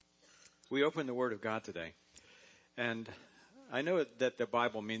We open the Word of God today, and I know that the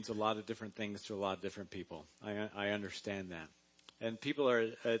Bible means a lot of different things to a lot of different people. I understand that. And people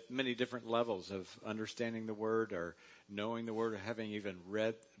are at many different levels of understanding the Word or knowing the Word or having even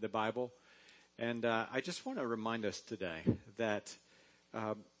read the Bible. And I just want to remind us today that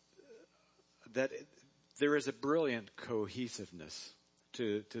there is a brilliant cohesiveness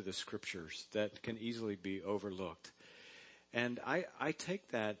to the Scriptures that can easily be overlooked. And I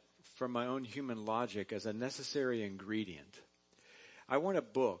take that from my own human logic as a necessary ingredient. I want a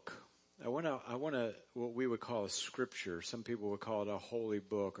book. I want what we would call a scripture. Some people would call it a holy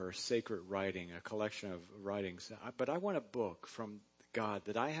book or a sacred writing, a collection of writings. But I want a book from God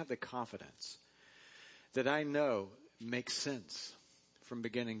that I have the confidence that I know makes sense from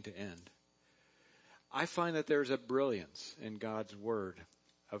beginning to end. I find that there's a brilliance in God's Word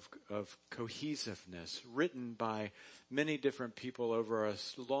of cohesiveness written by many different people over a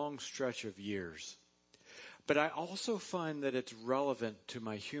long stretch of years. But I also find that it's relevant to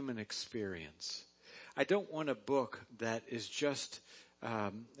my human experience. I don't want a book that is just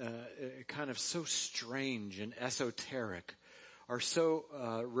kind of so strange and esoteric or so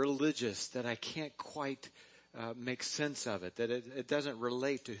religious that I can't quite make sense of it, that it doesn't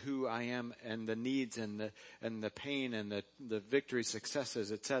relate to who I am and the needs and the pain and the victories,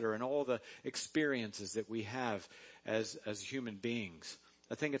 successes, etc., and all the experiences that we have as human beings.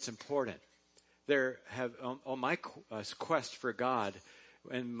 I think it's important. There have on my quest for God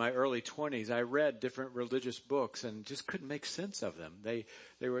in my early 20s, I read different religious books and just couldn't make sense of them. They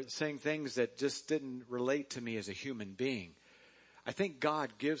were saying things that just didn't relate to me as a human being. I think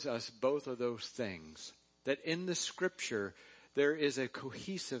God gives us both of those things. That in the Scripture, there is a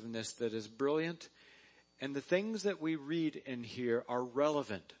cohesiveness that is brilliant, and the things that we read in here are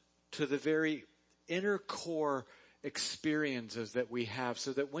relevant to the very inner core experiences that we have,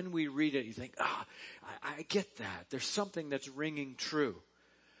 so that when we read it, you think, I get that. There's something that's ringing true.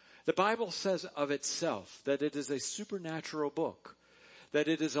 The Bible says of itself that it is a supernatural book, that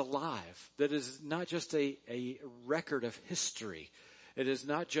it is alive, that it is not just a record of history. It is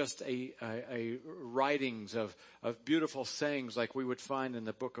not just a writings of beautiful sayings like we would find in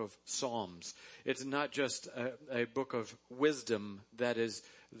the book of Psalms. It's not just a book of wisdom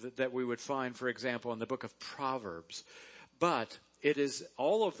that we would find, for example, in the book of Proverbs. But it is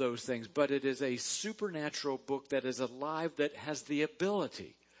all of those things, but it is a supernatural book that is alive, that has the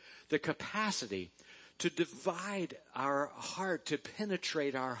ability, the capacity to divide our heart, to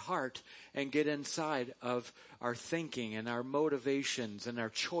penetrate our heart and get inside of our thinking and our motivations and our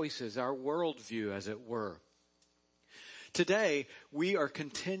choices, our worldview, as it were. Today, we are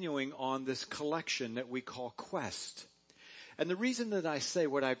continuing on this collection that we call Quest. And the reason that I say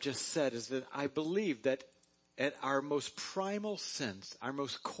what I've just said is that I believe that at our most primal sense, our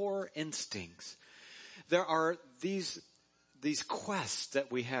most core instincts, there are these quests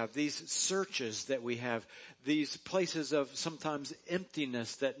that we have, these searches that we have, these places of sometimes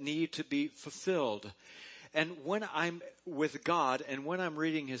emptiness that need to be fulfilled. And when I'm with God and when I'm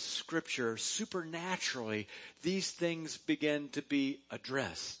reading His Scripture, supernaturally, these things begin to be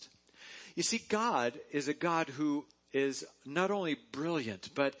addressed. You see, God is a God who is not only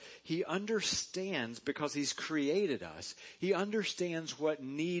brilliant, but He understands, because He's created us, He understands what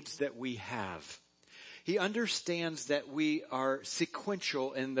needs that we have. He understands that we are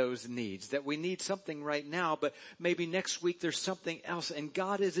sequential in those needs, that we need something right now, but maybe next week there's something else, and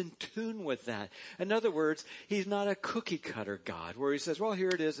God is in tune with that. In other words, He's not a cookie cutter God where He says, well, here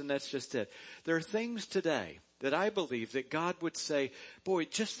it is and that's just it. There are things today that I believe that God would say, boy,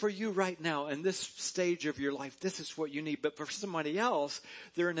 just for you right now in this stage of your life, this is what you need. But for somebody else,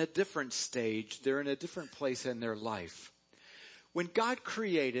 they're in a different stage. They're in a different place in their life. When God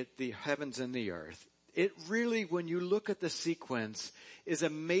created the heavens and the earth, it really, when you look at the sequence, is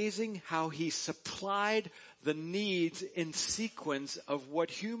amazing how He supplied the needs in sequence of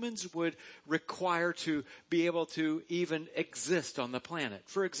what humans would require to be able to even exist on the planet.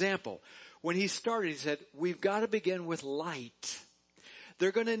 For example, when He started, He said, we've got to begin with light.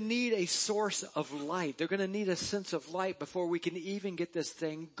 They're going to need a source of light. They're going to need a sense of light before we can even get this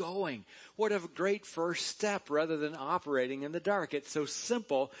thing going. What a great first step rather than operating in the dark. It's so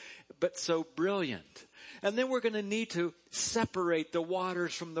simple, but so brilliant. And then we're going to need to separate the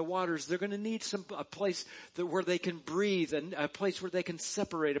waters from the waters. They're going to need a place where they can breathe, and a place where they can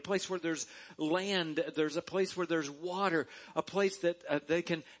separate, a place where there's land, there's a place where there's water, a place that they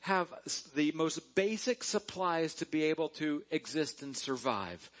can have the most basic supplies to be able to exist and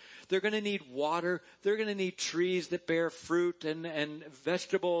survive. They're going to need water. They're going to need trees that bear fruit and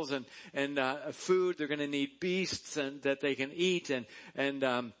vegetables and food. They're going to need beasts and that they can eat and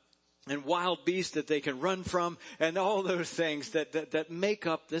and wild beasts that they can run from, and all those things that make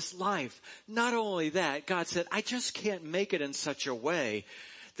up this life. Not only that, God said, I just can't make it in such a way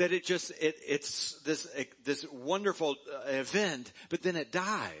that it's this wonderful event, but then it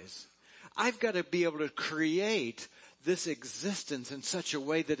dies. I've got to be able to create this existence in such a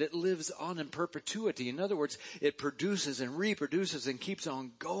way that it lives on in perpetuity. In other words, it produces and reproduces and keeps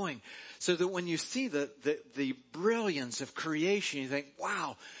on going. So that when you see the brilliance of creation, you think,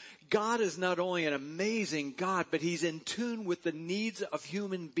 wow, God is not only an amazing God, but He's in tune with the needs of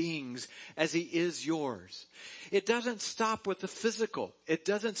human beings as He is yours. It doesn't stop with the physical. It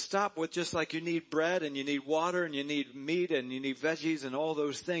doesn't stop with just like you need bread and you need water and you need meat and you need veggies and all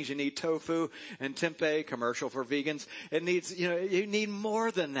those things. You need tofu and tempeh, commercial for vegans. It needs, you need more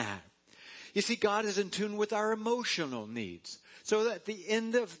than that. You see, God is in tune with our emotional needs. So at the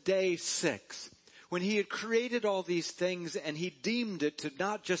end of day 6, when He had created all these things and He deemed it to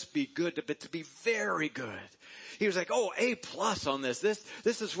not just be good, but to be very good. He was like, oh, A+ on this.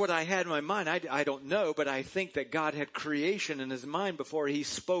 This is what I had in my mind. I don't know, but I think that God had creation in His mind before He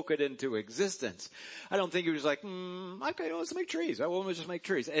spoke it into existence. I don't think He was like, okay, let's make trees. Well, let's just make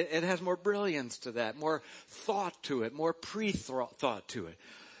trees. It has more brilliance to that, more thought to it, more pre-thought to it.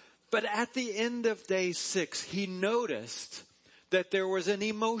 But at the end of day 6, He noticed that there was an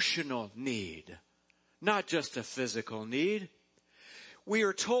emotional need. Not just a physical need. We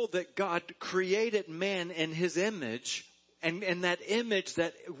are told that God created man in His image. And that image,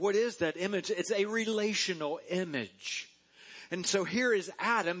 what is that image? It's a relational image. And so here is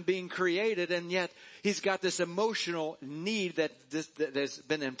Adam being created, and yet he's got this emotional need that has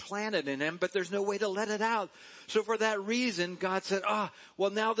been implanted in him, but there's no way to let it out. So for that reason, God said,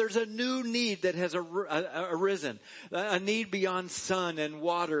 well, now there's a new need that has arisen. A need beyond sun and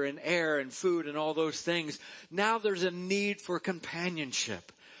water and air and food and all those things. Now there's a need for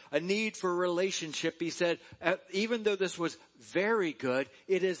companionship. A need for relationship. He said, even though this was very good,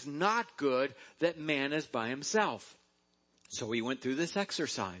 it is not good that man is by himself. So he went through this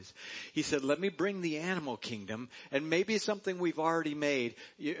exercise. He said, let me bring the animal kingdom, and maybe something we've already made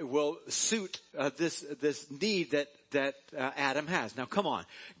will suit this need that Adam has. Now come on.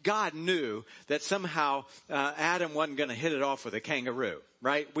 God knew that somehow Adam wasn't going to hit it off with a kangaroo,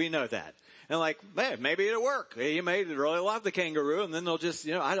 right? We know that. And like, man, maybe it'll work. You may really love the kangaroo, and then they'll just,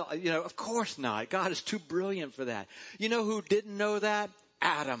 of course not. God is too brilliant for that. You know who didn't know that?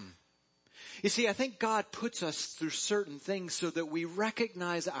 Adam. You see, I think God puts us through certain things so that we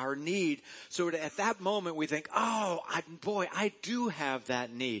recognize our need. So that at that moment we think, I do have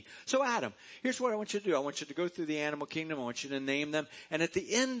that need. So Adam, here's what I want you to do. I want you to go through the animal kingdom. I want you to name them. And at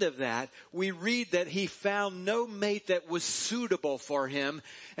the end of that, we read that he found no mate that was suitable for him.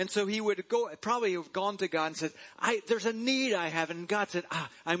 And so he would probably have gone to God and said, there's a need I have. And God said,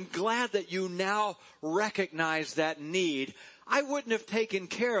 I'm glad that you now recognize that need. I wouldn't have taken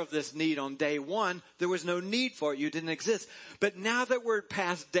care of this need on day 1. There was no need for it. You didn't exist. But now that we're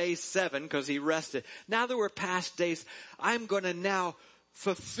past day 7, because he rested, now that we're past days, I'm going to now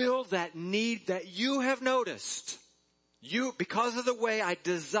fulfill that need that you have noticed. Because of the way I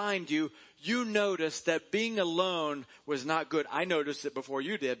designed you, you noticed that being alone was not good. I noticed it before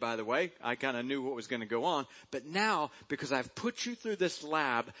you did, by the way. I kind of knew what was going to go on. But now, because I've put you through this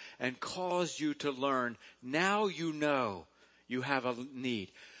lab and caused you to learn, now you know. You have a need.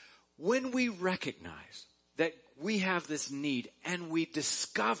 When we recognize that we have this need and we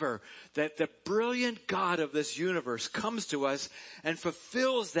discover that the brilliant God of this universe comes to us and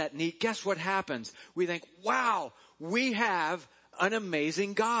fulfills that need, guess what happens? We think, wow, we have an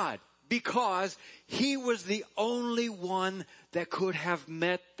amazing God because He was the only one that could have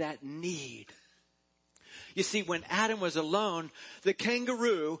met that need. You see, when Adam was alone, the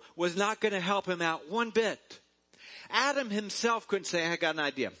kangaroo was not going to help him out one bit. Adam himself couldn't say, I got an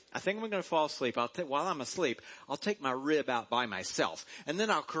idea. I think I'm going to fall asleep. While I'm asleep, I'll take my rib out by myself. And then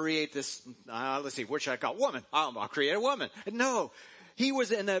I'll create this, what should I call it? Woman. I'll create a woman. No. He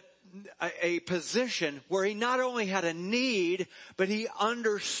was in a position where he not only had a need, but he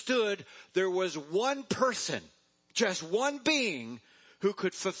understood there was one person, just one being, who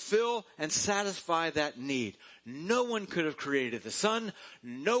could fulfill and satisfy that need. No one could have created the sun.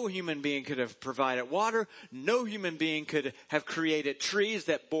 No human being could have provided water. No human being could have created trees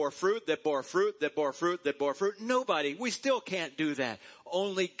that bore fruit, that bore fruit, that bore fruit, that bore fruit. Nobody. We still can't do that.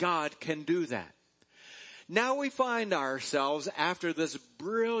 Only God can do that. Now we find ourselves after this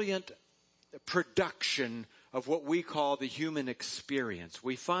brilliant production of what we call the human experience.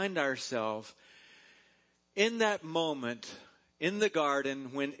 We find ourselves in that moment in the garden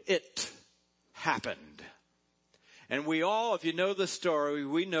when it happened. And we all, if you know the story,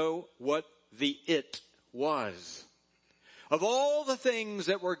 we know what the it was. Of all the things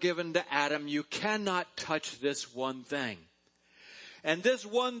that were given to Adam, you cannot touch this one thing. And this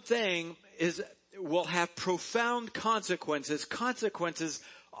one thing will have profound consequences,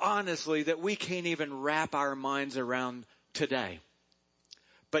 honestly, that we can't even wrap our minds around today.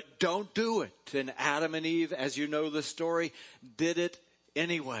 But don't do it. And Adam and Eve, as you know the story, did it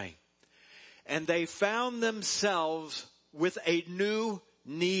anyway. And they found themselves with a new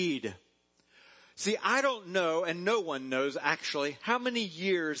need. See, I don't know, and no one knows actually, how many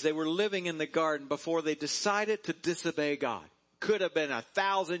years they were living in the garden before they decided to disobey God. Could have been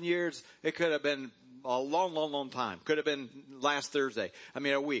 1,000 years. It could have been a long, long, long time. Could have been last Thursday.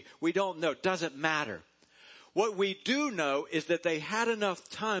 A week. We don't know. Doesn't matter. What we do know is that they had enough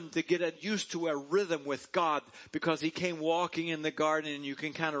time to get used to a rhythm with God, because he came walking in the garden, and you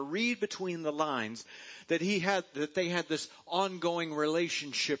can kind of read between the lines that they had this ongoing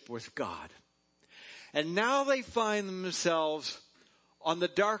relationship with God. And now they find themselves on the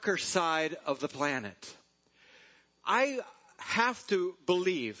darker side of the planet. I have to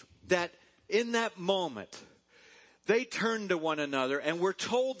believe that in that moment, they turned to one another, and we're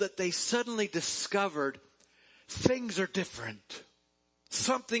told that they suddenly discovered things are different.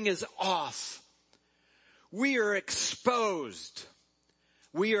 Something is off. We are exposed.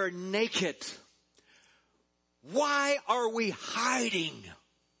 We are naked. Why are we hiding?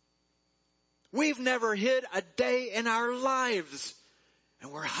 We've never hid a day in our lives,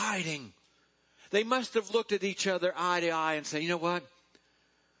 and we're hiding. They must have looked at each other eye to eye and said, you know what?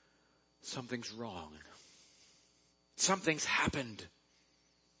 Something's wrong. Something's happened.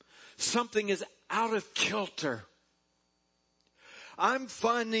 Something is out of kilter. I'm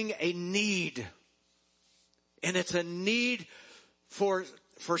finding a need. And it's a need for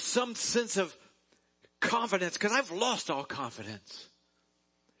some sense of confidence, because I've lost all confidence.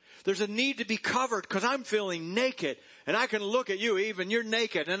 There's a need to be covered because I'm feeling naked. And I can look at you, Eve, and you're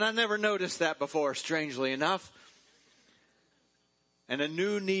naked. And I never noticed that before, strangely enough. And a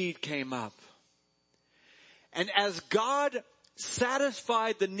new need came up. And as God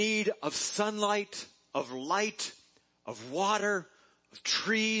satisfied the need of sunlight, of light, of water, of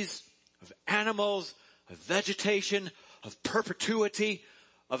trees, of animals, of vegetation, of perpetuity,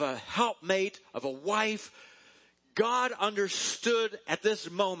 of a helpmate, of a wife, God understood at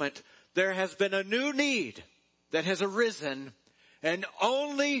this moment there has been a new need that has arisen, and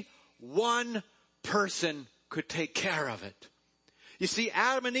only one person could take care of it. You see,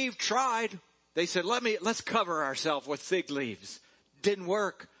 Adam and Eve tried. They said, let's cover ourselves with fig leaves. Didn't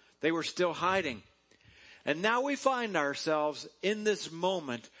work. They were still hiding. And now we find ourselves in this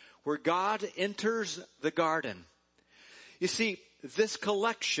moment where God enters the garden. You see, this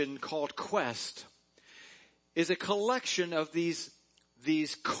collection called Quest is a collection of these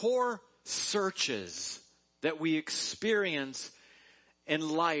core searches that we experience in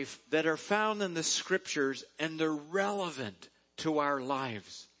life that are found in the scriptures, and they're relevant to our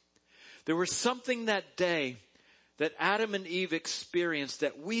lives. There was something that day that Adam and Eve experienced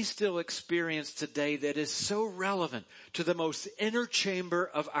that we still experience today that is so relevant to the most inner chamber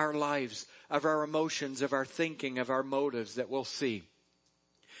of our lives, of our emotions, of our thinking, of our motives that we'll see.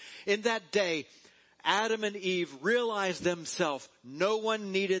 In that day, Adam and Eve realized themselves, no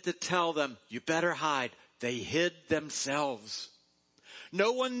one needed to tell them, you better hide. They hid themselves.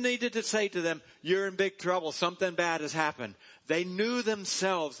 No one needed to say to them, you're in big trouble. Something bad has happened. They knew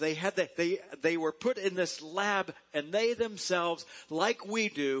themselves. They were put in this lab, and they themselves, like we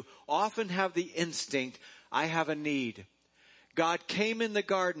do, often have the instinct, I have a need. God came in the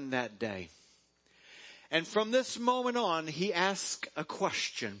garden that day. And from this moment on, he asked a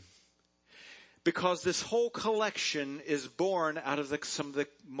question. Because this whole collection is born out of some of the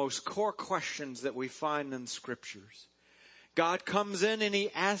most core questions that we find in scriptures. God comes in and he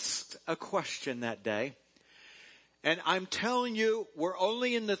asked a question that day. And I'm telling you, we're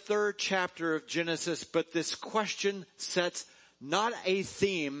only in the 3rd chapter of Genesis, but this question sets not a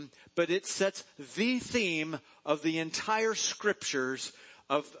theme, but it sets the theme of the entire scriptures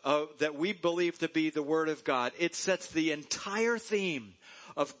that we believe to be the Word of God. It sets the entire theme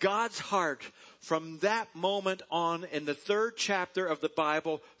of God's heart from that moment on in the 3rd chapter of the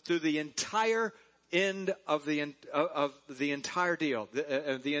Bible through the entire end of the entire deal,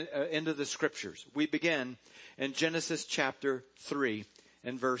 the end of the scriptures. We begin in Genesis chapter 3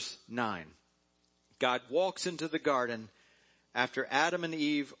 and verse 9. God walks into the garden after Adam and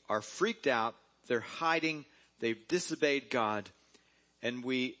Eve are freaked out. They're hiding. They've disobeyed God.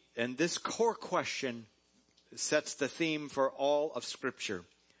 And this core question sets the theme for all of scripture.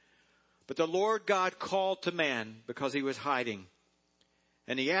 But the Lord God called to man because he was hiding.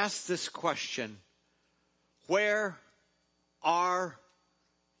 And he asked this question, where are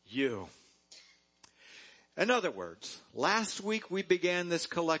you? In other words, last week we began this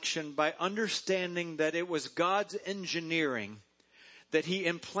collection by understanding that it was God's engineering that he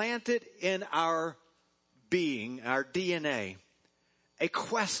implanted in our being, our DNA, a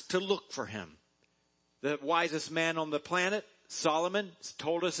quest to look for him. The wisest man on the planet, Solomon,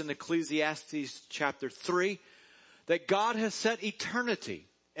 told us in Ecclesiastes chapter 3 that God has set eternity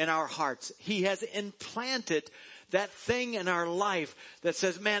in our hearts. He has implanted that thing in our life that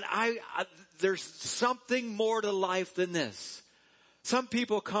says, man, there's something more to life than this. Some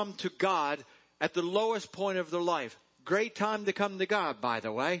people come to God at the lowest point of their life. Great time to come to God, by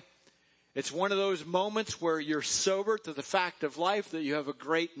the way. It's one of those moments where you're sober to the fact of life that you have a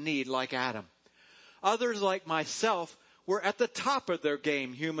great need like Adam. Others like myself were at the top of their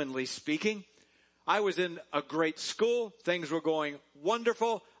game, humanly speaking. I was in a great school. Things were going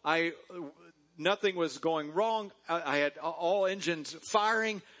wonderful. Nothing was going wrong. I had all engines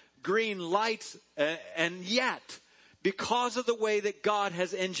firing, green lights, and yet, because of the way that God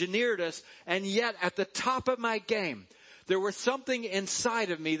has engineered us, and yet at the top of my game, there was something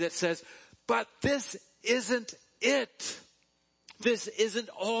inside of me that says, but this isn't it. This isn't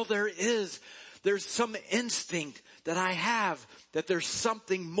all there is. There's some instinct that I have that there's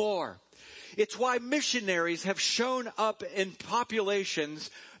something more. It's why missionaries have shown up in populations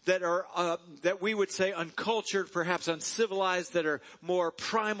that are, that we would say uncultured, perhaps uncivilized, that are more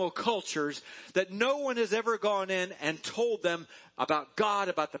primal cultures, that no one has ever gone in and told them about God,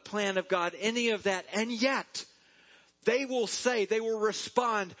 about the plan of God, any of that. And yet, they will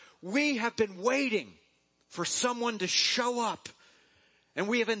respond, we have been waiting for someone to show up. And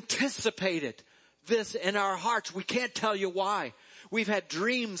we have anticipated this in our hearts. We can't tell you why. We've had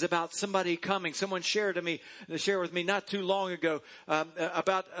dreams about somebody coming. Someone shared with me not too long ago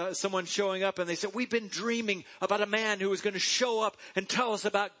about someone showing up, and they said, we've been dreaming about a man who was going to show up and tell us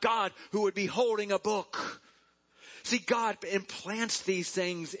about God, who would be holding a book. See, God implants these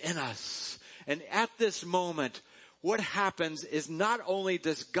things in us. And at this moment, what happens is not only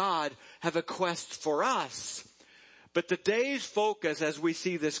does God have a quest for us, but today's focus as we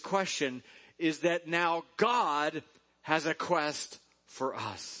see this question is that now God has a quest for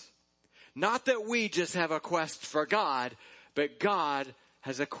us. Not that we just have a quest for God, but God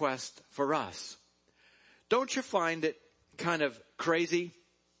has a quest for us. Don't you find it kind of crazy,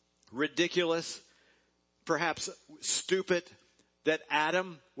 ridiculous, perhaps stupid that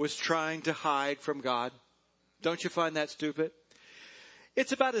Adam was trying to hide from God? Don't you find that stupid?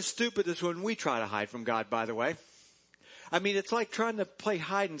 It's about as stupid as when we try to hide from God, by the way. I mean, it's like trying to play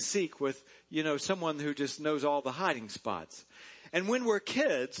hide and seek with, someone who just knows all the hiding spots. And when we're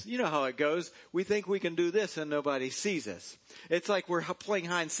kids, you know how it goes. We think we can do this and nobody sees us. It's like we're playing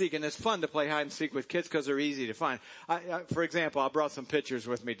hide and seek, and it's fun to play hide and seek with kids because they're easy to find. For example, I brought some pictures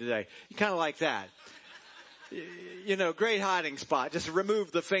with me today. You kind of like that. Great hiding spot. Just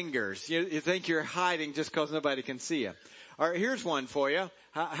remove the fingers. You think you're hiding just because nobody can see you. All right, here's one for you.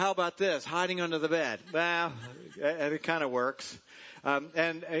 How about this? Hiding under the bed. Well, it kind of works.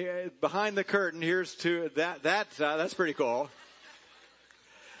 And behind the curtain, here's two. That's pretty cool.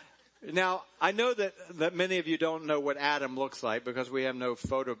 Now, I know that many of you don't know what Adam looks like because we have no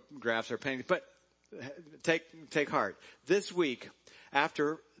photographs or paintings. But take heart. This week,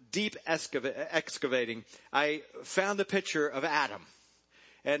 after deep excavating, I found a picture of Adam.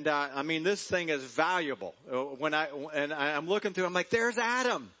 And, this thing is valuable. I'm looking through, I'm like, there's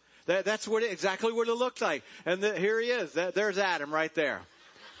Adam. That's exactly what it looked like. And here he is. There's Adam right there.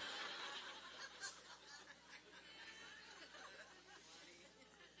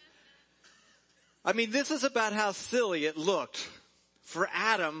 This is about how silly it looked for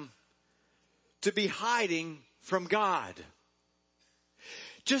Adam to be hiding from God.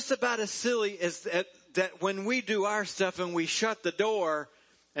 Just about as silly as that when we do our stuff and we shut the door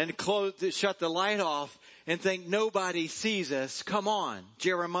and shut the light off and think nobody sees us. Come on.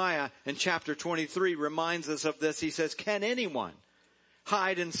 Jeremiah in chapter 23 reminds us of this. He says, can anyone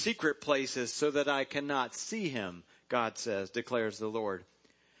hide in secret places so that I cannot see him? God says, declares the Lord.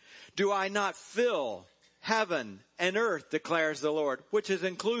 Do I not fill heaven and earth, declares the Lord, which is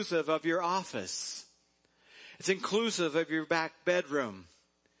inclusive of your office. It's inclusive of your back bedroom.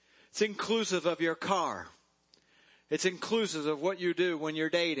 It's inclusive of your car. It's inclusive of what you do when you're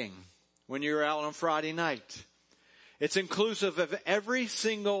dating, when you're out on Friday night. It's inclusive of every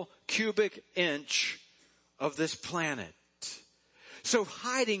single cubic inch of this planet. So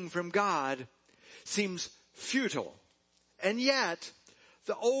hiding from God seems futile. And yet,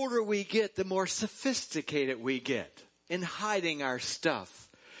 the older we get, the more sophisticated we get in hiding our stuff.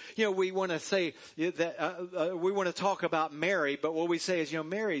 You know, we want to say that, we want to talk about Mary, but what we say is,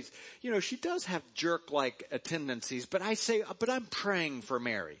 Mary's, she does have jerk-like tendencies, but I'm praying for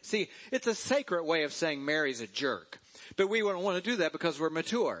Mary. See, it's a sacred way of saying Mary's a jerk. But we wouldn't want to do that because we're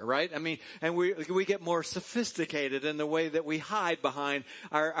mature, right? I mean, and we get more sophisticated in the way that we hide behind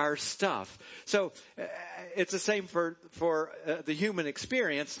our stuff. So it's the same for the human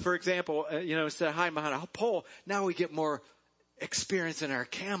experience. For example, instead of hiding behind a pole, now we get more experience in our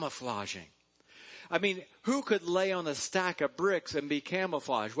camouflaging. I mean, who could lay on a stack of bricks and be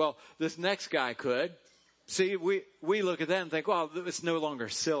camouflaged? Well, this next guy could. See, we look at that and think, well, it's no longer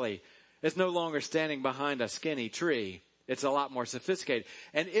silly. It's no longer standing behind a skinny tree. It's a lot more sophisticated.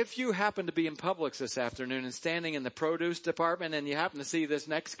 And if you happen to be in Publix this afternoon and standing in the produce department and you happen to see this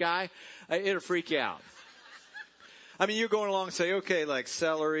next guy, it'll freak you out. I mean, you're going along and say, okay, like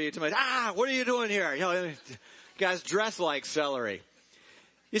celery, tomato. What are you doing here? Guys dress like celery.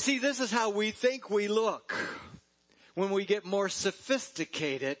 You see, this is how we think we look when we get more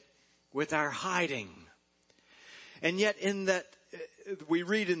sophisticated with our hiding. And yet in that, we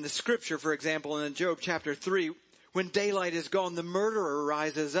read in the scripture, for example, in Job chapter 3, when daylight is gone, the murderer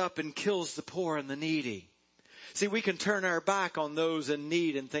rises up and kills the poor and the needy. See, we can turn our back on those in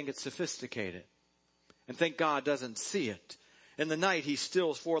need and think it's sophisticated and think God doesn't see it. In the night, he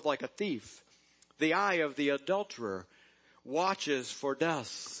steals forth like a thief. The eye of the adulterer watches for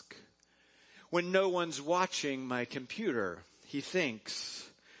dusk. When no one's watching my computer, he thinks,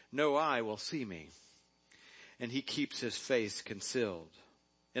 no eye will see me. And he keeps his face concealed.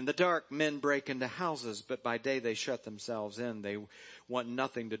 In the dark, men break into houses, but by day they shut themselves in. They want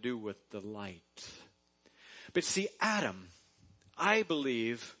nothing to do with the light. But see, Adam, I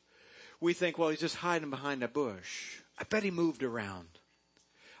believe, we think, well, he's just hiding behind a bush. I bet he moved around.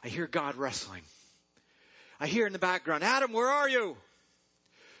 I hear God wrestling. I hear in the background, Adam, where are you?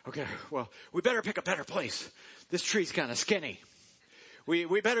 Okay, well, we better pick a better place. This tree's kind of skinny.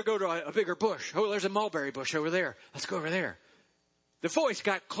 We better go to a bigger bush. Oh, there's a mulberry bush over there. Let's go over there. The voice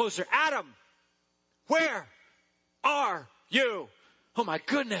got closer. Adam, where are you? Oh my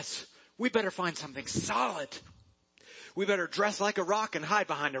goodness. We better find something solid. We better dress like a rock and hide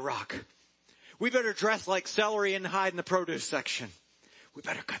behind a rock. We better dress like celery and hide in the produce section. We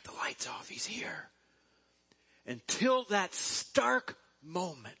better cut the lights off. He's here. Until that stark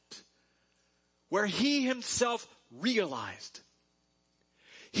moment where he himself realized,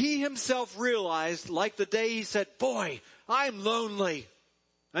 like the day he said, boy, I'm lonely.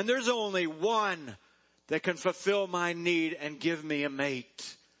 And there's only one that can fulfill my need and give me a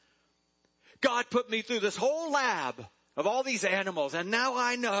mate. God put me through this whole lab of all these animals. And now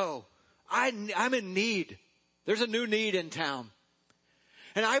I know I'm in need. There's a new need in town.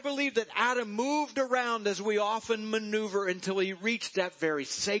 And I believe that Adam moved around as we often maneuver until he reached that very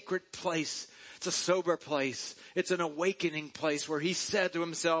sacred place. It's a sober place. It's an awakening place where he said to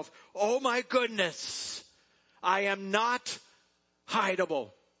himself, oh my goodness, I am not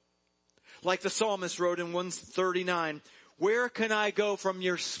hideable. Like the psalmist wrote in 139, where can I go from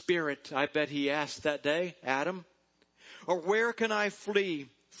your spirit? I bet he asked that day, Adam. Or where can I flee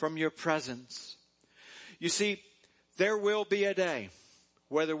from your presence? You see, there will be a day,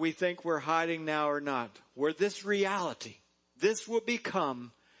 whether we think we're hiding now or not, where this reality, this will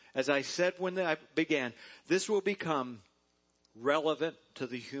become, as I said when I began, this will become relevant to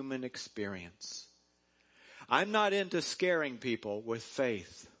the human experience. I'm not into scaring people with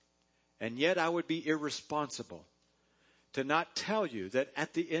faith, and yet I would be irresponsible to not tell you that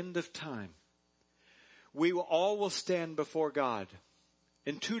at the end of time, we all will stand before God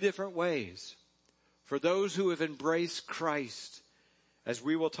in two different ways. For those who have embraced Christ, as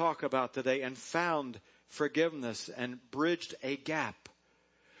we will talk about today, and found forgiveness and bridged a gap,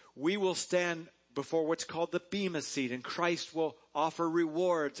 we will stand before what's called the Bema seat, and Christ will offer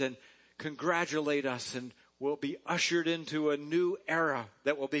rewards and congratulate us, and we'll be ushered into a new era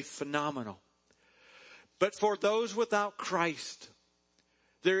that will be phenomenal. But for those without Christ,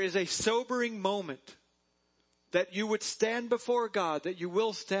 there is a sobering moment that you would stand before God, that you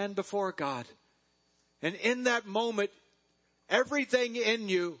will stand before God. And in that moment, everything in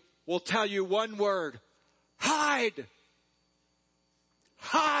you will tell you one word: hide.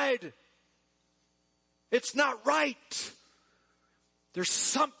 Hide. It's not right. There's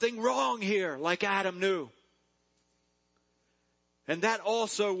something wrong here, like Adam knew. And that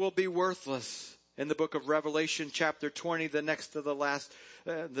also will be worthless. In the book of Revelation, chapter 20, the next to the last,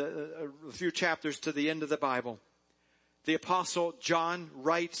 a few chapters to the end of the Bible, the apostle John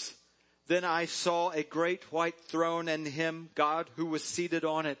writes Then I saw a great white throne and him, God, who was seated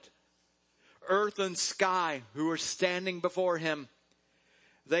on it. Earth and sky who were standing before him.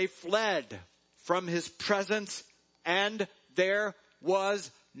 They fled from his presence, and there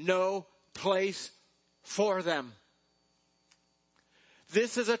was no place for them.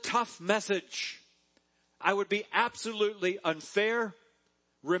 This is a tough message. I would be absolutely unfair,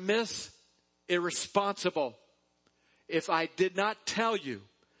 remiss, irresponsible if I did not tell you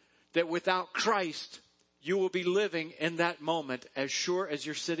that without Christ, you will be living in that moment as sure as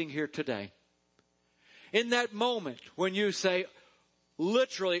you're sitting here today. In that moment when you say,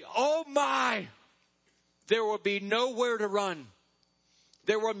 literally, oh my, there will be nowhere to run.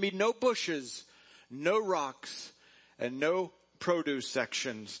 There will be no bushes, no rocks, and no produce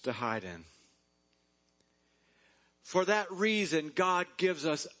sections to hide in. For that reason, God gives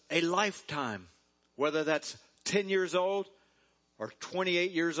us a lifetime, whether that's 10 years old or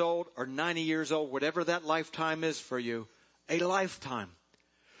 28 years old or 90 years old, whatever that lifetime is for you, a lifetime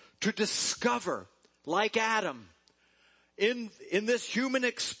to discover, like Adam, in this human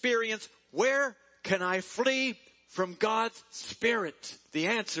experience, where can I flee from God's Spirit? The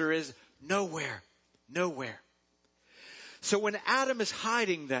answer is nowhere, nowhere. So when Adam is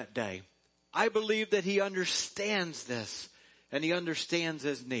hiding that day, I believe that he understands this and he understands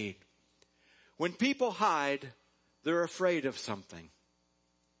his need. When people hide, they're afraid of something.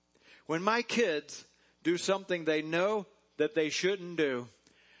 When my kids do something they know that they shouldn't do,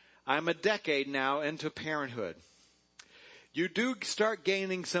 I'm a decade now into parenthood. You do start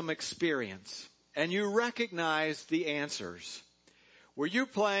gaining some experience and you recognize the answers. Were you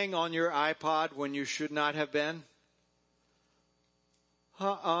playing on your iPod when you should not have been?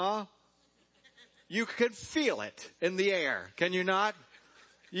 You can feel it in the air, can you not?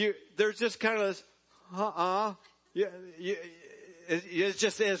 There's just kind of this, it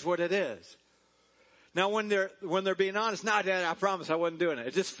just is what it is. Now when they're being honest, nah, Dad, I promise I wasn't doing it.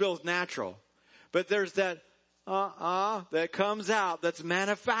 It just feels natural. But there's that, that comes out, that's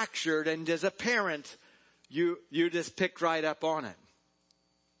manufactured, and as a parent, you just picked right up on it.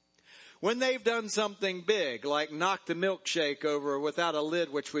 When they've done something big, like knock the milkshake over without a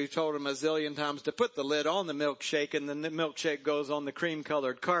lid, which we've told them a zillion times to put the lid on the milkshake, and then the milkshake goes on the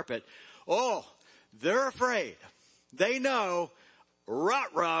cream-colored carpet. Oh, they're afraid. They know,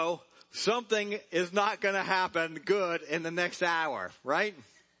 ruh-roh, something is not going to happen good in the next hour, right?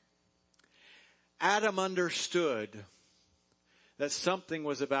 Adam understood that something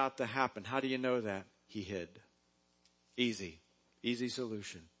was about to happen. How do you know that? He hid. Easy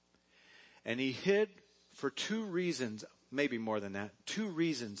solution. And he hid for two reasons, maybe more than that. Two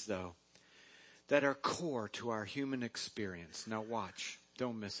reasons, though, that are core to our human experience. Now watch.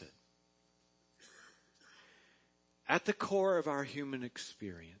 Don't miss it. At the core of our human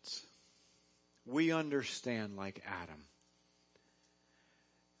experience, we understand, like Adam,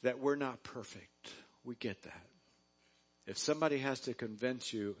 that we're not perfect. We get that. If somebody has to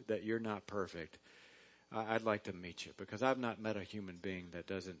convince you that you're not perfect, I'd like to meet you, because I've not met a human being that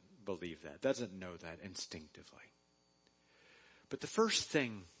doesn't believe that, doesn't know that instinctively. But the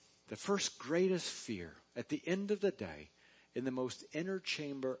first greatest fear at the end of the day, in the most inner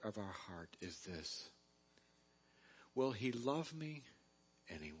chamber of our heart, is this: will he love me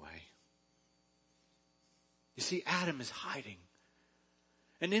anyway? You see, Adam is hiding.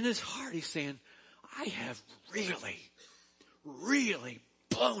 And in his heart he's saying, I have really, really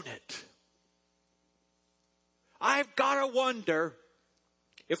blown it. I've got to wonder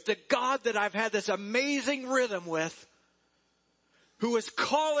if the God that I've had this amazing rhythm with, who is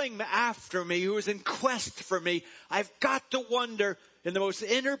calling after me, who is in quest for me, I've got to wonder in the most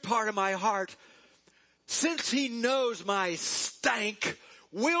inner part of my heart, since he knows my stank,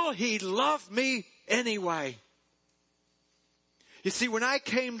 will he love me anyway? You see, when I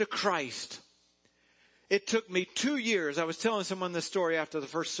came to Christ, it took me 2 years. I was telling someone this story after the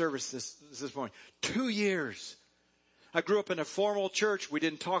first service this morning. 2 years. I grew up in a formal church. We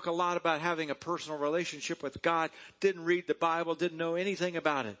didn't talk a lot about having a personal relationship with God. Didn't read the Bible. Didn't know anything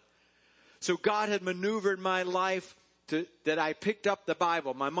about it. So God had maneuvered my life that I picked up the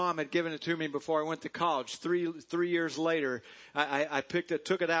Bible. My mom had given it to me before I went to college. Three years later, I picked it,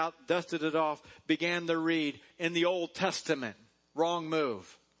 took it out, dusted it off, began to read in the Old Testament. Wrong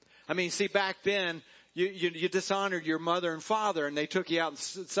move. I mean, see, back then, you dishonored your mother and father, and they took you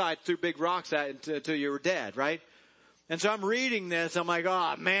outside, threw big rocks at you until you were dead, right? And so I'm reading this. I'm like,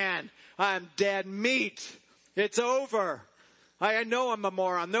 oh man, I'm dead meat. It's over. I know I'm a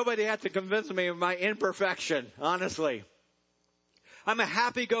moron. Nobody had to convince me of my imperfection, honestly. I'm a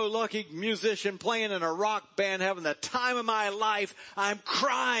happy-go-lucky musician playing in a rock band, having the time of my life. I'm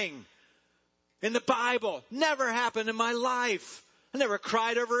crying. in the Bible. Never happened in my life. I never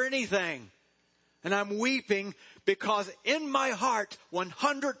cried over anything. And I'm weeping because in my heart,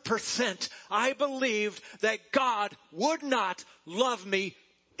 100%, I believed that God would not love me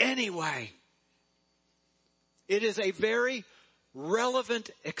anyway. It is a very relevant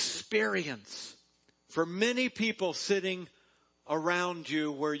experience for many people sitting around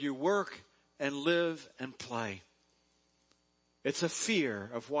you where you work and live and play. It's a fear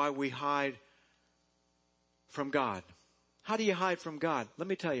of why we hide from God. How do you hide from God? Let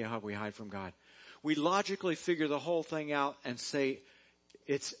me tell you how we hide from God. We logically figure the whole thing out and say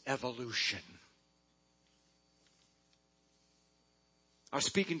it's evolution. I was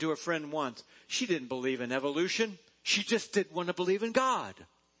speaking to a friend once. She didn't believe in evolution. She just didn't want to believe in God.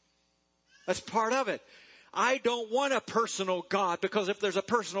 That's part of it. I don't want a personal God, because if there's a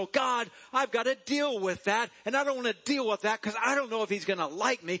personal God, I've got to deal with that. And I don't want to deal with that because I don't know if he's going to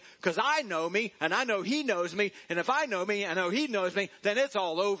like me, because I know me and I know he knows me. And if I know me and I know he knows me, then it's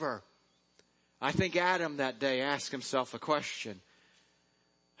all over. I think Adam that day asked himself a question.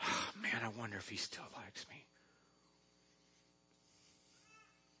 Oh, man, I wonder if he still likes me.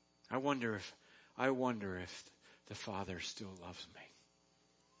 I wonder if the Father still loves me.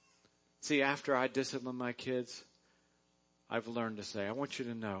 See, after I discipline my kids, I've learned to say, I want you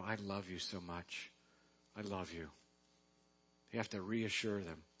to know I love you so much. I love you. You have to reassure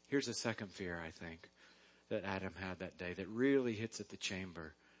them. Here's a second fear, I think, that Adam had that day that really hits at the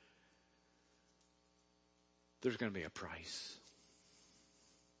chamber. There's going to be a price.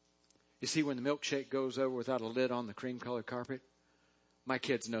 You see, when the milkshake goes over without a lid on the cream-colored carpet, my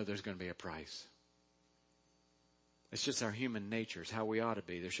kids know there's going to be a price. It's just our human nature. It's how we ought to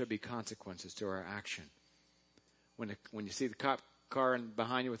be. There should be consequences to our action. When you see the cop car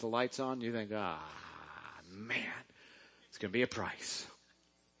behind you with the lights on, you think, man, it's going to be a price.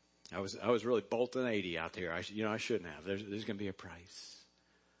 I was really bolting 80 out there. I shouldn't have. There's going to be a price.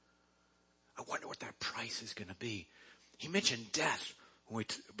 I wonder what that price is going to be. He mentioned death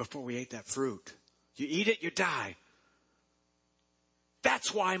before we ate that fruit. You eat it, you die.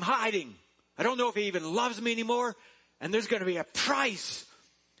 That's why I'm hiding. I don't know if he even loves me anymore. And there's going to be a price.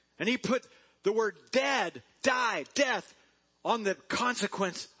 And he put the word dead, die, death on the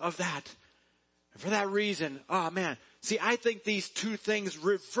consequence of that. And for that reason, see, I think these two things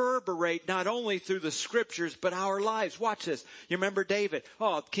reverberate not only through the scriptures, but our lives. Watch this. You remember David?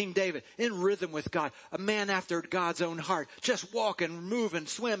 Oh, King David, in rhythm with God. A man after God's own heart. Just walking, moving,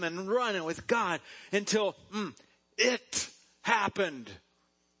 swimming, running with God until it happened.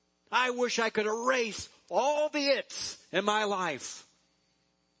 I wish I could erase all the it's in my life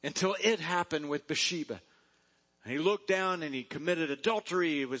until it happened with Bathsheba. And he looked down and he committed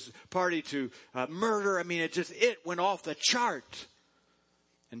adultery. He was party to murder. It went off the chart.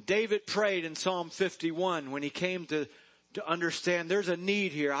 And David prayed in Psalm 51 when he came to understand there's a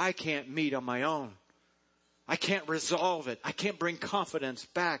need here I can't meet on my own. I can't resolve it. I can't bring confidence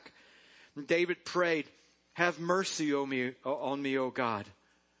back. And David prayed, have mercy on me, O God.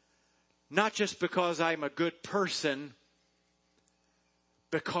 Not just because I'm a good person,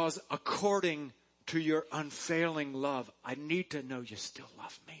 because according to your unfailing love, I need to know you still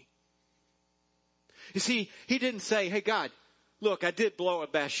love me. You see, he didn't say, hey God, look, I did blow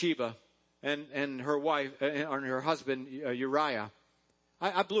at Bathsheba and her wife, and her husband Uriah.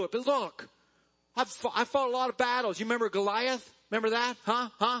 I blew it, but look, I fought a lot of battles. You remember Goliath? Remember that?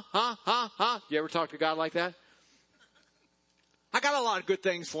 You ever talk to God like that? I got a lot of good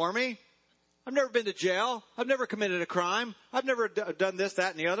things for me. I've never been to jail. I've never committed a crime. I've never done this, that,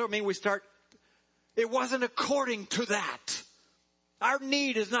 and the other. It wasn't according to that. Our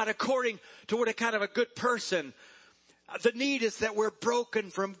need is not according to what a kind of a good person. The need is that we're broken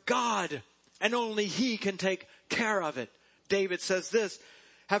from God, and only he can take care of it. David says this,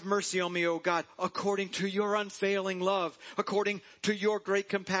 have mercy on me, O God, according to your unfailing love, according to your great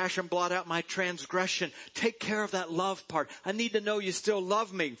compassion, blot out my transgression. Take care of that love part. I need to know you still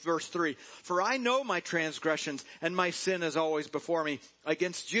love me. Verse 3, for I know my transgressions and my sin is always before me.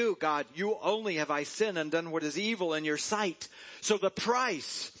 Against you, God, you only have I sinned and done what is evil in your sight. So the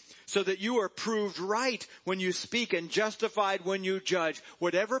price, so that you are proved right when you speak and justified when you judge.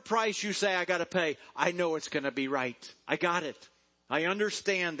 Whatever price you say I got to pay, I know it's going to be right. I got it. I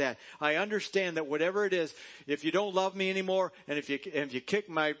understand that. I understand that whatever it is, if you don't love me anymore, and if you kick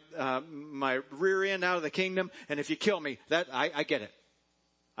my rear end out of the kingdom, and if you kill me, that I get it.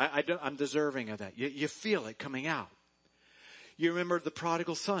 I'm deserving of that. You feel it coming out. You remember the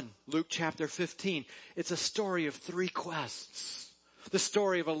prodigal son, Luke chapter 15. It's a story of three quests. The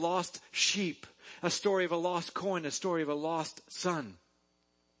story of a lost sheep, a story of a lost coin, a story of a lost son.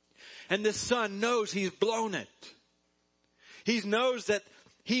 And this son knows he's blown it. He knows that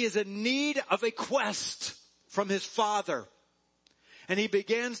he is in need of a quest from his father. And he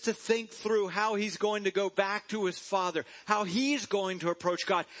begins to think through how he's going to go back to his father, how he's going to approach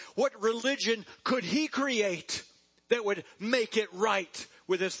God. What religion could he create that would make it right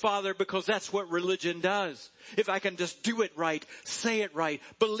with his father? Because that's what religion does. If I can just do it right, say it right,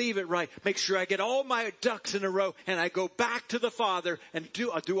 believe it right, make sure I get all my ducks in a row, and I go back to the father and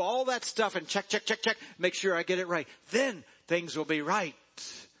do all that stuff and check, make sure I get it right. Then things will be right.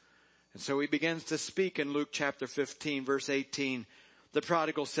 And so he begins to speak in Luke chapter 15, verse 18. The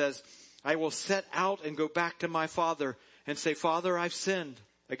prodigal says, I will set out and go back to my father and say, Father, I've sinned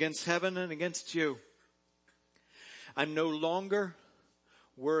against heaven and against you. I'm no longer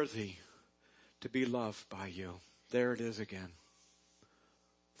worthy to be loved by you. There it is again.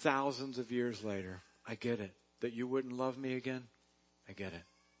 Thousands of years later, I get it. That you wouldn't love me again, I get it.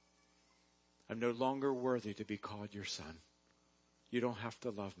 I'm no longer worthy to be called your son. You don't have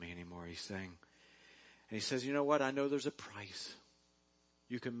to love me anymore, he's saying. And he says, you know what? I know there's a price.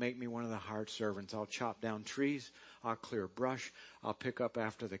 You can make me one of the hired servants. I'll chop down trees. I'll clear brush. I'll pick up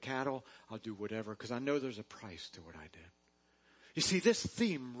after the cattle. I'll do whatever, because I know there's a price to what I did. You see, this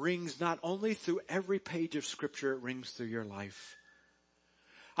theme rings not only through every page of Scripture, it rings through your life.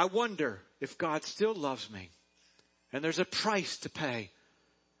 I wonder if God still loves me and there's a price to pay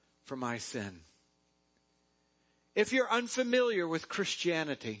for my sin. If you're unfamiliar with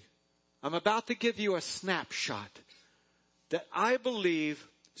Christianity, I'm about to give you a snapshot that I believe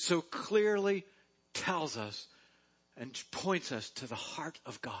so clearly tells us and points us to the heart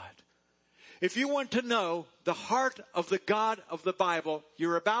of God. If you want to know the heart of the God of the Bible,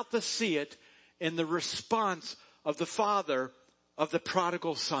 you're about to see it in the response of the father of the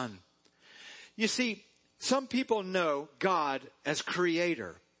prodigal son. You see, some people know God as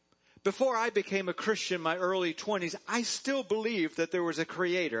creator. Before I became a Christian in my early 20s, I still believed that there was a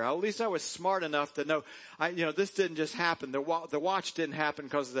creator. At least I was smart enough to know, this didn't just happen. The watch didn't happen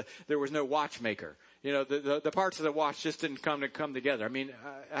because there was no watchmaker. The parts of the watch just didn't come together. I mean,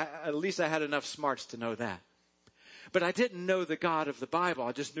 at least I had enough smarts to know that. But I didn't know the God of the Bible.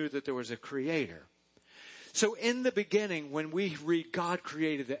 I just knew that there was a creator. So in the beginning, when we read God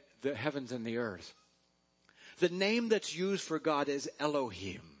created the heavens and the earth, the name that's used for God is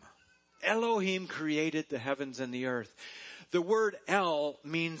Elohim. Elohim created the heavens and the earth. The word El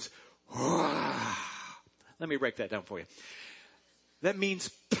means, let me break that down for you. That means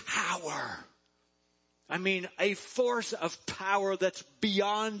power. I mean, a force of power that's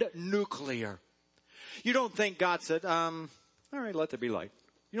beyond nuclear. You don't think God said, all right, let there be light.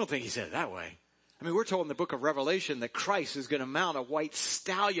 You don't think he said it that way. I mean, we're told in the book of Revelation that Christ is going to mount a white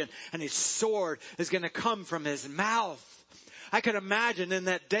stallion and his sword is going to come from his mouth. I could imagine in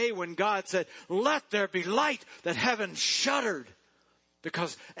that day when God said, let there be light, that heaven shuddered.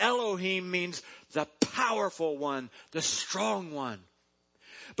 Because Elohim means the powerful one, the strong one.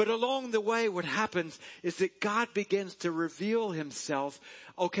 But along the way, what happens is that God begins to reveal himself.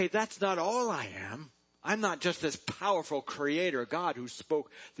 Okay, that's not all I am. I'm not just this powerful creator God who spoke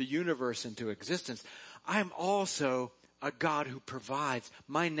the universe into existence. I'm also a God who provides.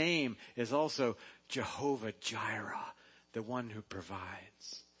 My name is also Jehovah Jireh, the one who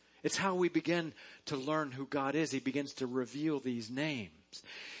provides. It's how we begin to learn who God is. He begins to reveal these names.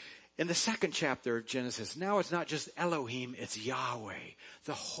 In the second chapter of Genesis, now it's not just Elohim, it's Yahweh,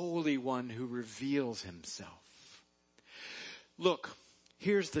 the Holy One who reveals himself. Look,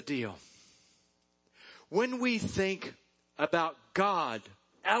 here's the deal. When we think about God,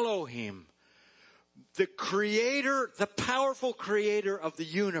 Elohim, the creator, the powerful creator of the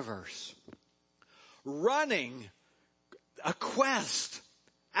universe, running a quest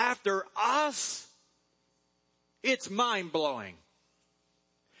after us, it's mind-blowing.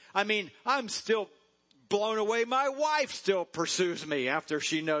 I mean, I'm still blown away. My wife still pursues me after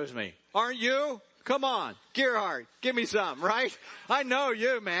she knows me. Aren't you? Come on. Gerhard, give me some, right? I know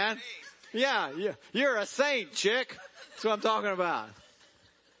you, man. Yeah, you're a saint, chick. That's what I'm talking about.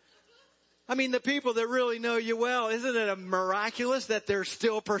 I mean, the people that really know you well, isn't it miraculous that they're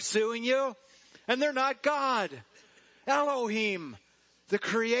still pursuing you? And they're not God. Elohim, the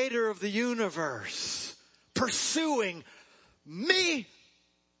creator of the universe, pursuing me.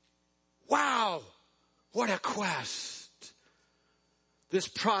 Wow, what a quest. This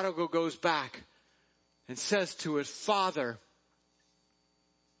prodigal goes back and says to his father,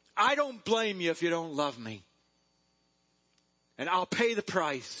 I don't blame you if you don't love me. And I'll pay the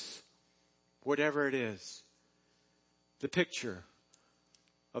price, whatever it is. The picture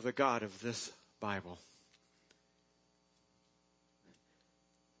of the God of this Bible.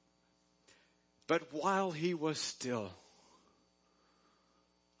 But while he was still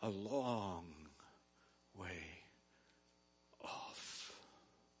a long way off.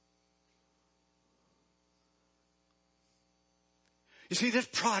 You see, this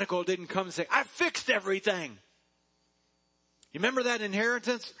prodigal didn't come and say, I fixed everything. You remember that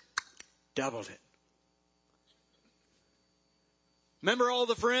inheritance? Doubled it. Remember all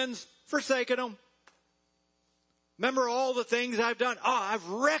the friends? Forsaken them. Remember all the things I've done? Oh, I've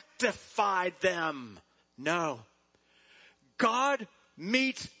rectified them. No. God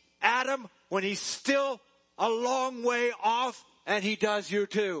meets Adam when he's still a long way off, and he does you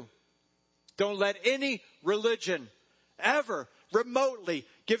too. Don't let any religion ever remotely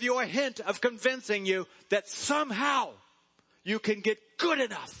give you a hint of convincing you that somehow you can get good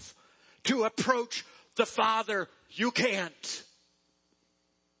enough to approach the Father. You can't.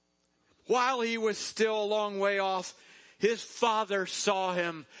 While he was still a long way off, his father saw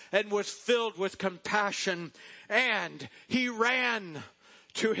him and was filled with compassion, and he ran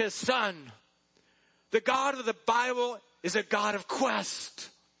to his son. The God of the Bible is a God of quest.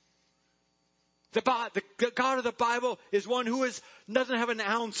 The God of the Bible is one who doesn't have an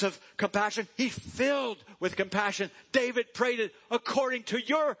ounce of compassion. He's filled with compassion. David prayed it, according to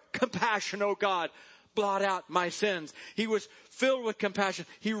your compassion, O God, blot out my sins. He was filled with compassion.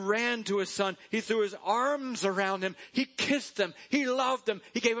 He ran to his son. He threw his arms around him. He kissed him. He loved him.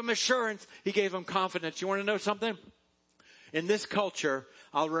 He gave him assurance. He gave him confidence. You want to know something? In this culture,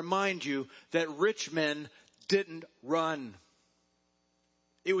 I'll remind you that rich men didn't run.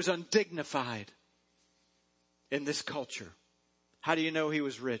 It was undignified in this culture. How do you know he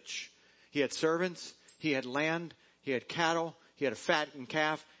was rich? He had servants. He had land. He had cattle. He had a fattened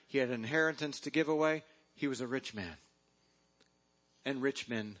calf. He had an inheritance to give away. He was a rich man. And rich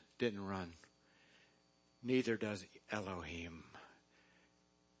men didn't run. Neither does Elohim.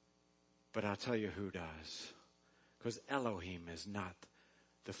 But I'll tell you who does. Because Elohim is not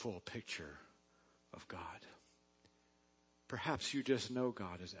the full picture of God. Perhaps you just know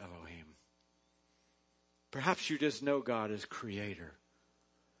God as Elohim. Perhaps you just know God as Creator.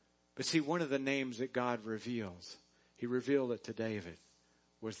 But see, one of the names that God reveals, He revealed it to David,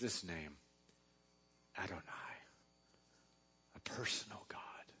 was this name, Adonai. A personal God.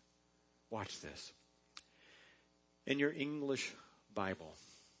 Watch this. In your English Bible,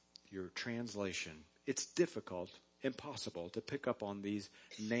 your translation, it's difficult, impossible to pick up on these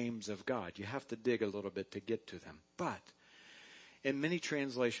names of God. You have to dig a little bit to get to them. But in many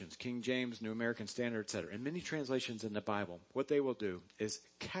translations, King James, New American Standard, etc., in many translations in the Bible, what they will do is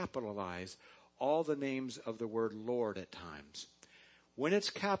capitalize all the names of the word Lord at times. When it's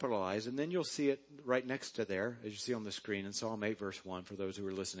capitalized, and then you'll see it right next to there, as you see on the screen in Psalm 8, verse 1, for those who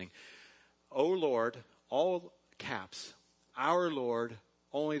are listening. O Lord, all caps, our Lord,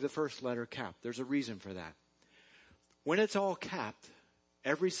 only the first letter cap. There's a reason for that. When it's all capped,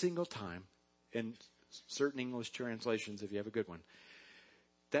 every single time, in certain English translations, if you have a good one,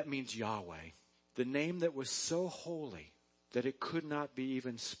 that means Yahweh. The name that was so holy that it could not be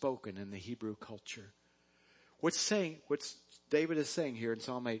even spoken in the Hebrew culture. What's David is saying here in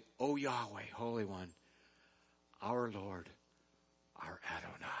Psalm 8, O Yahweh, Holy One, our Lord, our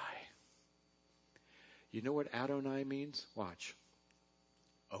Adonai. You know what Adonai means? Watch.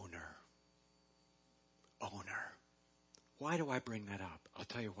 Owner. Owner. Why do I bring that up? I'll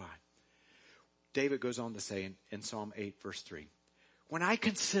tell you why. David goes on to say in Psalm 8, verse 3, when I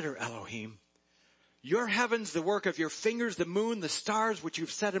consider Elohim, your heavens, the work of your fingers, the moon, the stars, which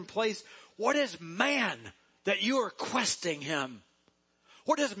you've set in place, what is man that you are questing him?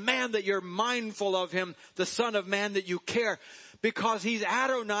 What is man that you're mindful of him, the Son of Man that you care? Because he's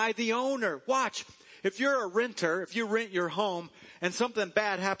Adonai, the owner. Watch. If you're a renter, if you rent your home and something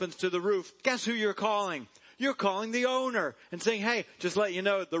bad happens to the roof, guess who you're calling? You're calling the owner and saying, hey, just let you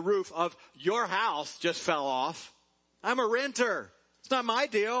know the roof of your house just fell off. I'm a renter. It's not my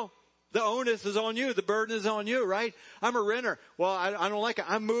deal. The onus is on you. The burden is on you, right? I'm a renter. Well, I don't like it.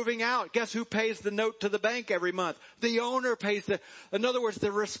 I'm moving out. Guess who pays the note to the bank every month? The owner pays in other words,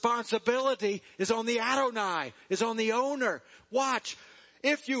 the responsibility is on the Adonai, is on the owner. Watch.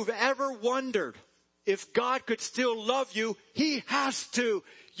 If you've ever wondered if God could still love you, He has to.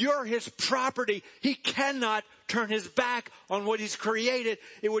 You're His property. He cannot turn His back on what He's created.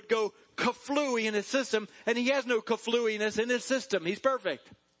 It would go kaflooey in His system, and He has no kaflooiness in His system. He's perfect.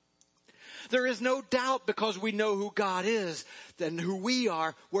 There is no doubt, because we know who God is and who we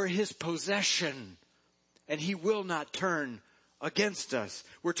are, we're His possession. And He will not turn against us.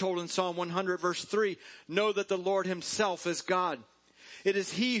 We're told in Psalm 100 verse 3, know that the Lord Himself is God. It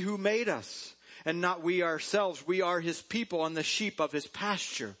is He who made us, and not we ourselves. We are His people and the sheep of His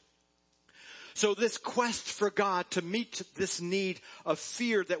pasture. So this quest for God to meet this need of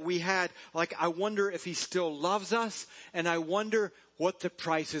fear that we had, like I wonder if he still loves us, and I wonder what the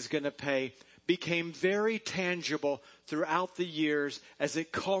price is going to pay, became very tangible throughout the years as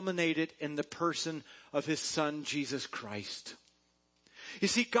it culminated in the person of his son, Jesus Christ. You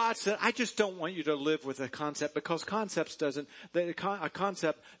see, God said, I just don't want you to live with a concept, because a concept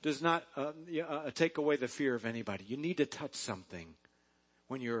does not take away the fear of anybody. You need to touch something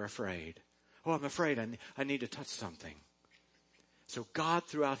when you're afraid. Oh, I'm afraid. I need to touch something. So God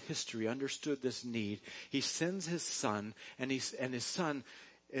throughout history understood this need. He sends his son, and his son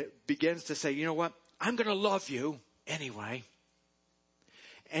begins to say, you know what? I'm going to love you anyway.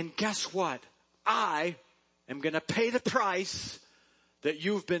 And guess what? I am going to pay the price that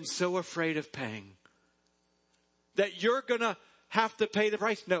you've been so afraid of paying. That you're going to have to pay the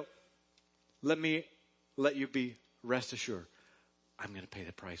price. No. Let you be rest assured. I'm going to pay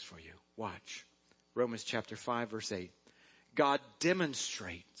the price for you. Watch. Romans chapter 5 verse 8. God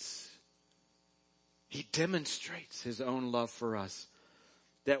demonstrates. He demonstrates his own love for us.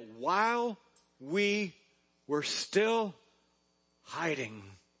 That while we were still hiding.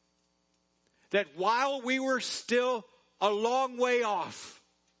 That while we were still a long way off,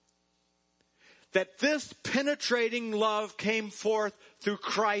 that this penetrating love came forth through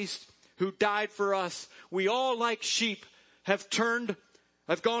Christ who died for us. We all like sheep have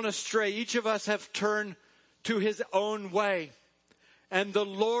gone astray. Each of us have turned to his own way. And the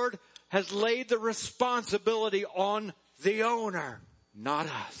Lord has laid the responsibility on the owner, not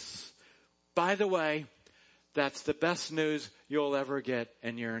us. By the way, that's the best news you'll ever get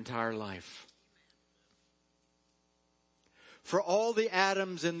in your entire life. For all the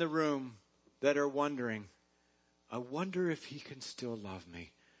Adams in the room that are wondering, I wonder if he can still love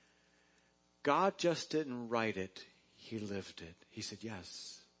me. God just didn't write it. He lived it. He said,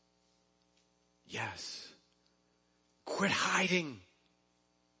 yes. Yes. Quit hiding.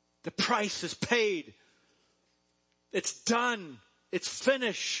 The price is paid. It's done. It's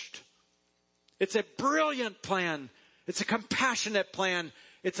finished. It's a brilliant plan. It's a compassionate plan.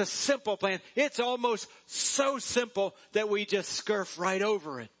 It's a simple plan. It's almost so simple that we just scurf right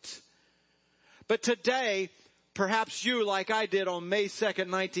over it. But today, perhaps you, like I did on May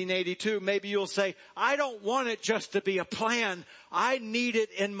 2nd, 1982, maybe you'll say, I don't want it just to be a plan. I need it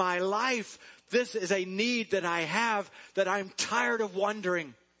in my life. This is a need that I have, that I'm tired of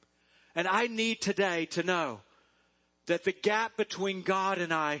wondering. And I need today to know that the gap between God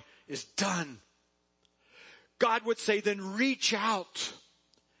and I is done. God would say, then reach out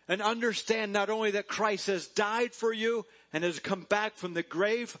and understand not only that Christ has died for you and has come back from the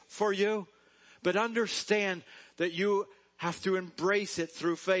grave for you, but understand that you have to embrace it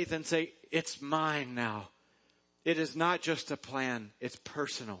through faith and say, it's mine now. It is not just a plan. It's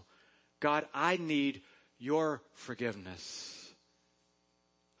personal. God, I need your forgiveness.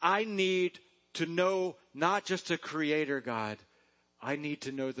 I need to know not just a creator God. I need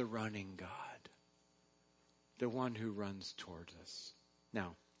to know the running God. The one who runs towards us.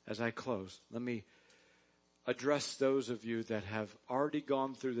 Now, as I close, let me address those of you that have already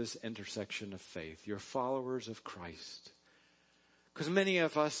gone through this intersection of faith. You're followers of Christ. Because many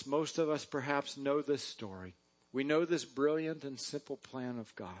of us, most of us perhaps know this story. We know this brilliant and simple plan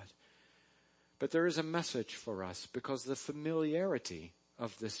of God. But there is a message for us, because the familiarity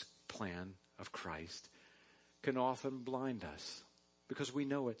of this plan of Christ can often blind us because we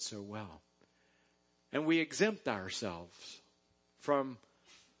know it so well. And we exempt ourselves from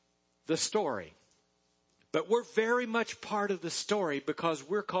the story. But we're very much part of the story because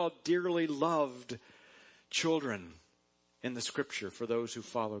we're called dearly loved children in the scripture for those who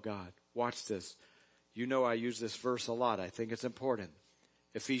follow God. Watch this. You know I use this verse a lot. I think it's important.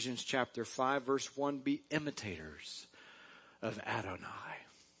 Ephesians chapter 5 verse 1, be imitators of Adonai.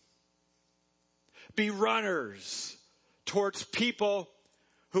 Be runners towards people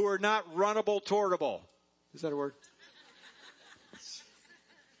who are not runnable towardable. Is that a word?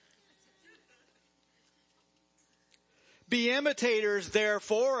 Be imitators,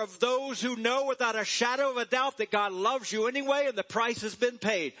 therefore, of those who know without a shadow of a doubt that God loves you anyway and the price has been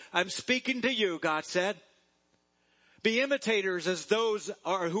paid. I'm speaking to you, God said. Be imitators as those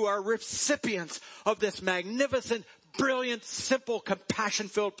who are recipients of this magnificent, brilliant, simple,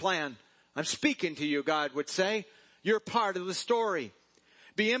 compassion-filled plan. I'm speaking to you, God would say. You're part of the story.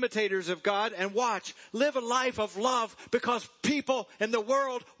 Be imitators of God and watch. Live a life of love because people in the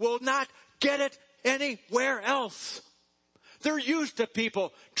world will not get it anywhere else. They're used to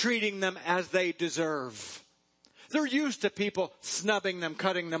people treating them as they deserve. They're used to people snubbing them,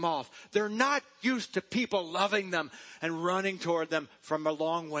 cutting them off. They're not used to people loving them and running toward them from a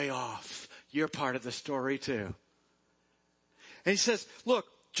long way off. You're part of the story too. And he says, look,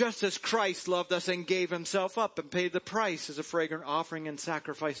 just as Christ loved us and gave himself up and paid the price as a fragrant offering and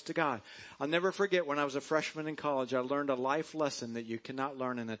sacrifice to God. I'll never forget when I was a freshman in college, I learned a life lesson that you cannot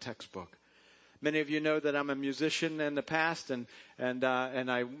learn in a textbook. Many of you know that I'm a musician in the past, and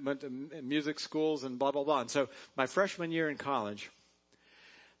I went to music schools and blah, blah, blah. And so my freshman year in college,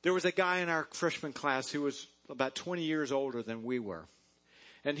 there was a guy in our freshman class who was about 20 years older than we were.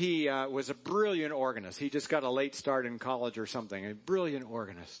 And he was a brilliant organist. He just got a late start in college or something. A brilliant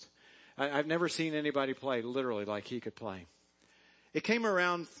organist. I've never seen anybody play literally like he could play. It came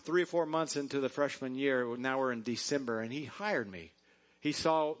around 3 or 4 months into the freshman year. Now we're in December, and he hired me. He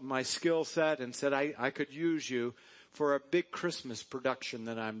saw my skill set and said, I could use you for a big Christmas production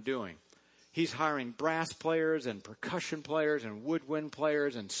that I'm doing. He's hiring brass players and percussion players and woodwind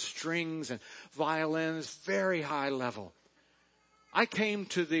players and strings and violins, very high level. I came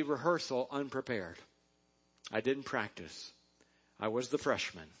to the rehearsal unprepared. I didn't practice. I was the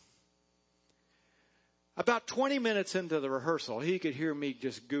freshman. About 20 minutes into the rehearsal, he could hear me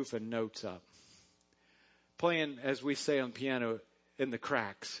just goofing notes up. Playing, as we say on piano, in the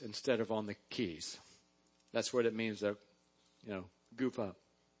cracks instead of on the keys. That's what it means to, goof up.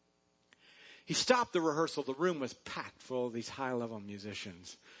 He stopped the rehearsal. The room was packed full of these high-level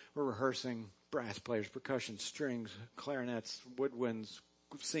musicians. We're rehearsing brass players, percussion, strings, clarinets, woodwinds,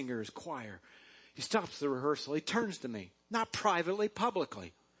 singers, choir. He stops the rehearsal. He turns to me, not privately,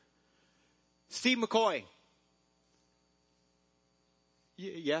 publicly. Steve McCoy.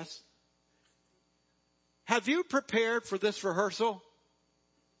 Yes? Have you prepared for this rehearsal?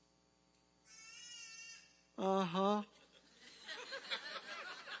 Uh-huh.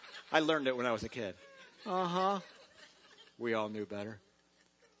 I learned it when I was a kid. Uh-huh. We all knew better.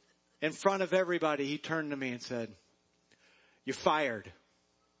 In front of everybody, he turned to me and said, "You're fired."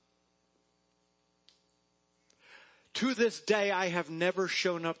 To this day, I have never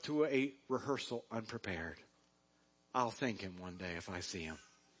shown up to a rehearsal unprepared. I'll thank him one day if I see him.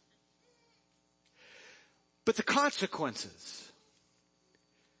 But the consequences.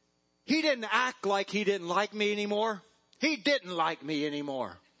 He didn't act like he didn't like me anymore. He didn't like me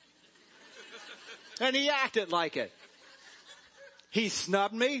anymore. And he acted like it. He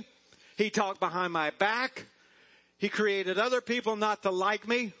snubbed me. He talked behind my back. He created other people not to like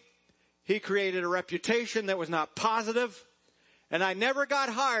me. He created a reputation that was not positive. And I never got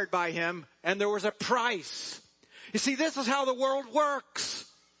hired by him, and there was a price. You see, this is how the world works.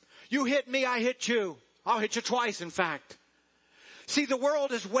 You hit me, I hit you. I'll hit you twice, in fact. See, the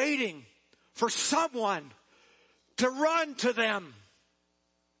world is waiting for someone to run to them.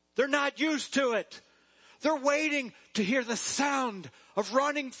 They're not used to it. They're waiting to hear the sound of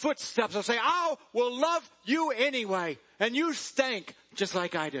running footsteps. They'll say, I will love you anyway. And you stink just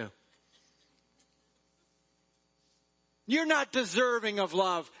like I do. You're not deserving of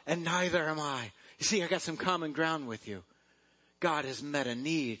love, and neither am I. You see, I got some common ground with you. God has met a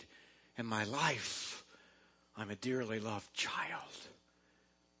need in my life. I'm a dearly loved child.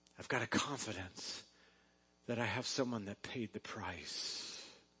 I've got a confidence that I have someone that paid the price.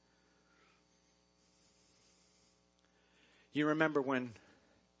 You remember when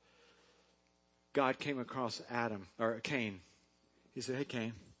God came across Cain. He said, "Hey,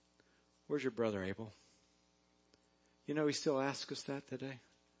 Cain, where's your brother Abel?" You know, he still asks us that today.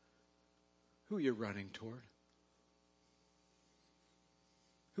 Who are you running toward?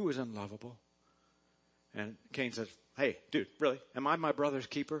 Who is unlovable? And Cain says, "Hey, dude, really? Am I my brother's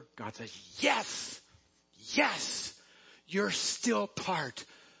keeper?" God says, yes, yes, you're still part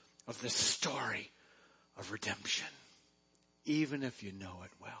of the story of redemption. Even if you know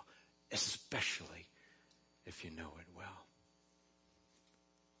it well, especially if you know it well.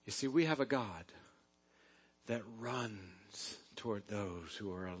 You see, we have a God that runs toward those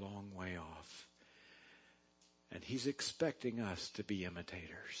who are a long way off. And he's expecting us to be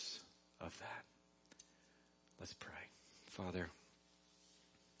imitators of that. Let's pray. Father,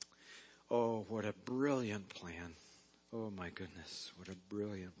 oh, what a brilliant plan. Oh, my goodness, what a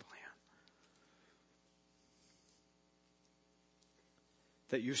brilliant plan.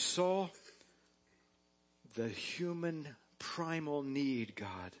 That you saw the human primal need,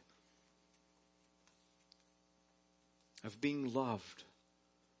 God, of being loved.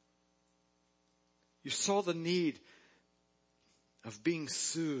 You saw the need of being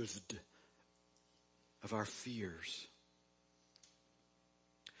soothed of our fears.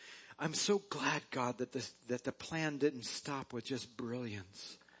 I'm so glad, God, that the plan didn't stop with just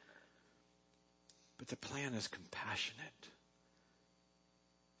brilliance, but the plan is compassionate.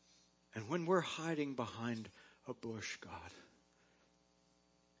 And when we're hiding behind a bush, God,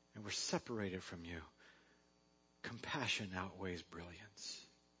 and we're separated from you, compassion outweighs brilliance.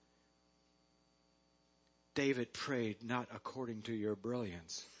 David prayed, not according to your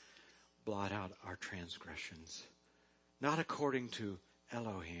brilliance, blot out our transgressions. Not according to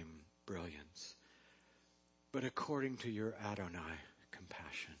Elohim brilliance, but according to your Adonai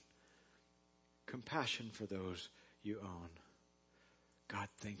compassion. Compassion for those you own. God,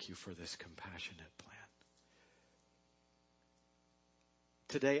 thank you for this compassionate plan.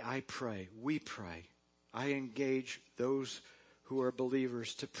 Today I pray, we pray, I engage those who are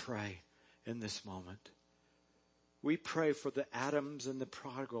believers to pray in this moment. We pray for the Adams and the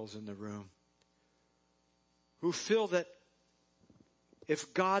prodigals in the room who feel that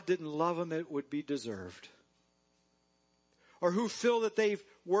if God didn't love them, it would be deserved. Or who feel that they've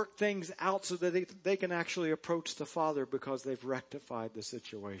worked things out so that they can actually approach the Father because they've rectified the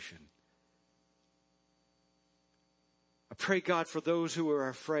situation. I pray, God, for those who are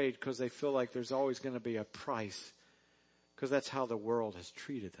afraid because they feel like there's always going to be a price, because that's how the world has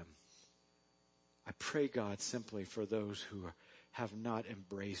treated them. I pray, God, simply for those who have not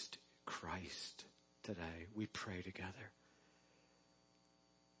embraced Christ today. We pray together.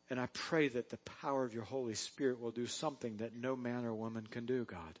 And I pray that the power of your Holy Spirit will do something that no man or woman can do,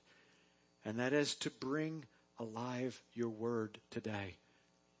 God. And that is to bring alive your word today.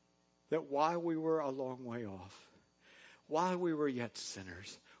 That while we were a long way off, while we were yet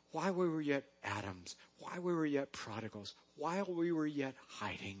sinners, while we were yet Adams, while we were yet prodigals, while we were yet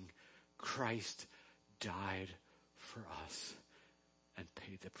hiding, Christ died for us and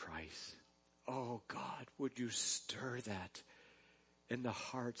paid the price. Oh God, would you stir that in the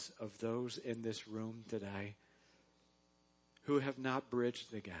hearts of those in this room today who have not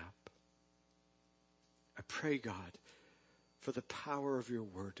bridged the gap. I pray, God, for the power of your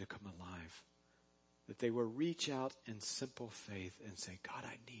word to come alive, that they will reach out in simple faith and say, God,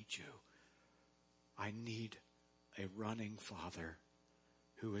 I need you. I need a running Father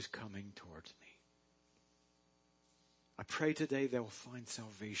who is coming towards me. I pray today they'll find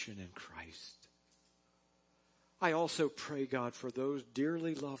salvation in Christ. I also pray, God, for those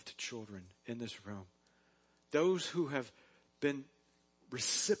dearly loved children in this room, those who have been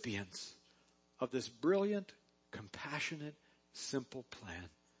recipients of this brilliant, compassionate, simple plan,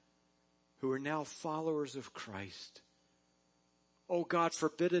 who are now followers of Christ. Oh God,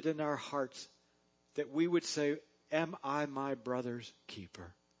 forbid it in our hearts that we would say, am I my brother's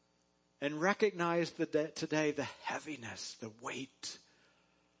keeper? And recognize today the heaviness, the weight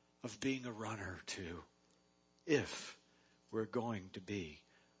of being a runner too, if we're going to be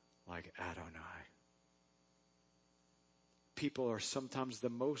like Adonai. People are sometimes the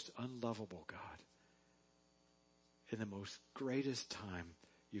most unlovable, God. In the most greatest time,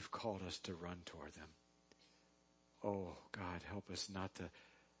 you've called us to run toward them. Oh, God, help us not to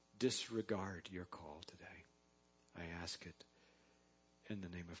disregard your call today. I ask it in the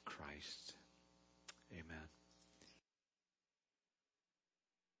name of Christ. Amen.